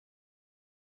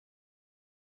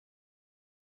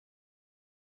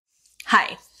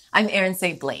Hi, I'm Erin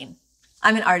St. Blaine.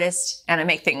 I'm an artist and I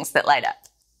make things that light up.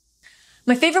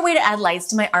 My favorite way to add lights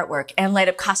to my artwork and light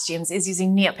up costumes is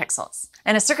using NeoPixels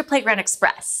and a Circuit Playground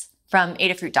Express from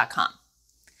Adafruit.com.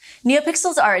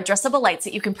 NeoPixels are addressable lights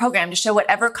that you can program to show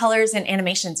whatever colors and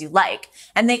animations you like,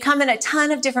 and they come in a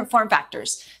ton of different form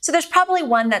factors, so there's probably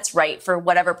one that's right for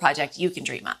whatever project you can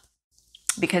dream up.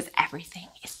 Because everything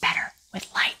is better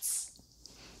with lights.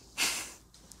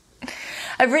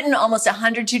 I've written almost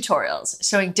 100 tutorials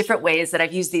showing different ways that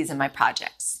I've used these in my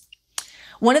projects.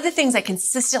 One of the things I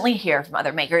consistently hear from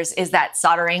other makers is that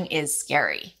soldering is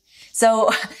scary.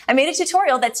 So I made a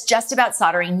tutorial that's just about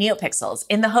soldering NeoPixels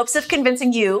in the hopes of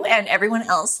convincing you and everyone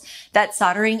else that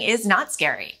soldering is not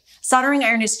scary. Soldering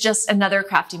iron is just another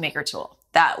crafty maker tool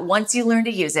that once you learn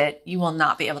to use it, you will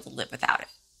not be able to live without it.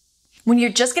 When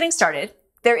you're just getting started,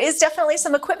 there is definitely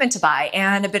some equipment to buy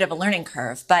and a bit of a learning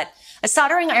curve, but a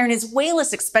soldering iron is way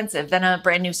less expensive than a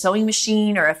brand new sewing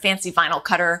machine or a fancy vinyl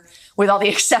cutter with all the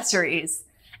accessories.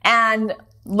 And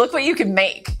look what you can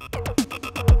make.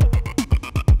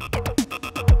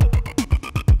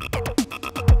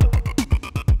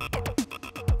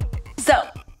 So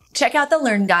check out the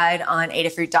Learn Guide on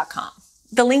Adafruit.com.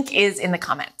 The link is in the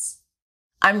comments.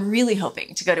 I'm really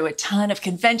hoping to go to a ton of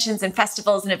conventions and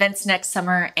festivals and events next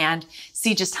summer and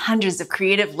see just hundreds of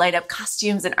creative light up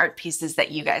costumes and art pieces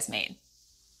that you guys made.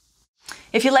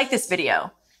 If you like this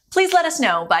video, please let us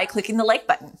know by clicking the like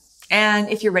button. And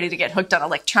if you're ready to get hooked on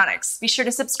electronics, be sure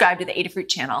to subscribe to the Adafruit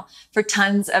channel for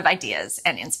tons of ideas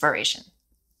and inspiration.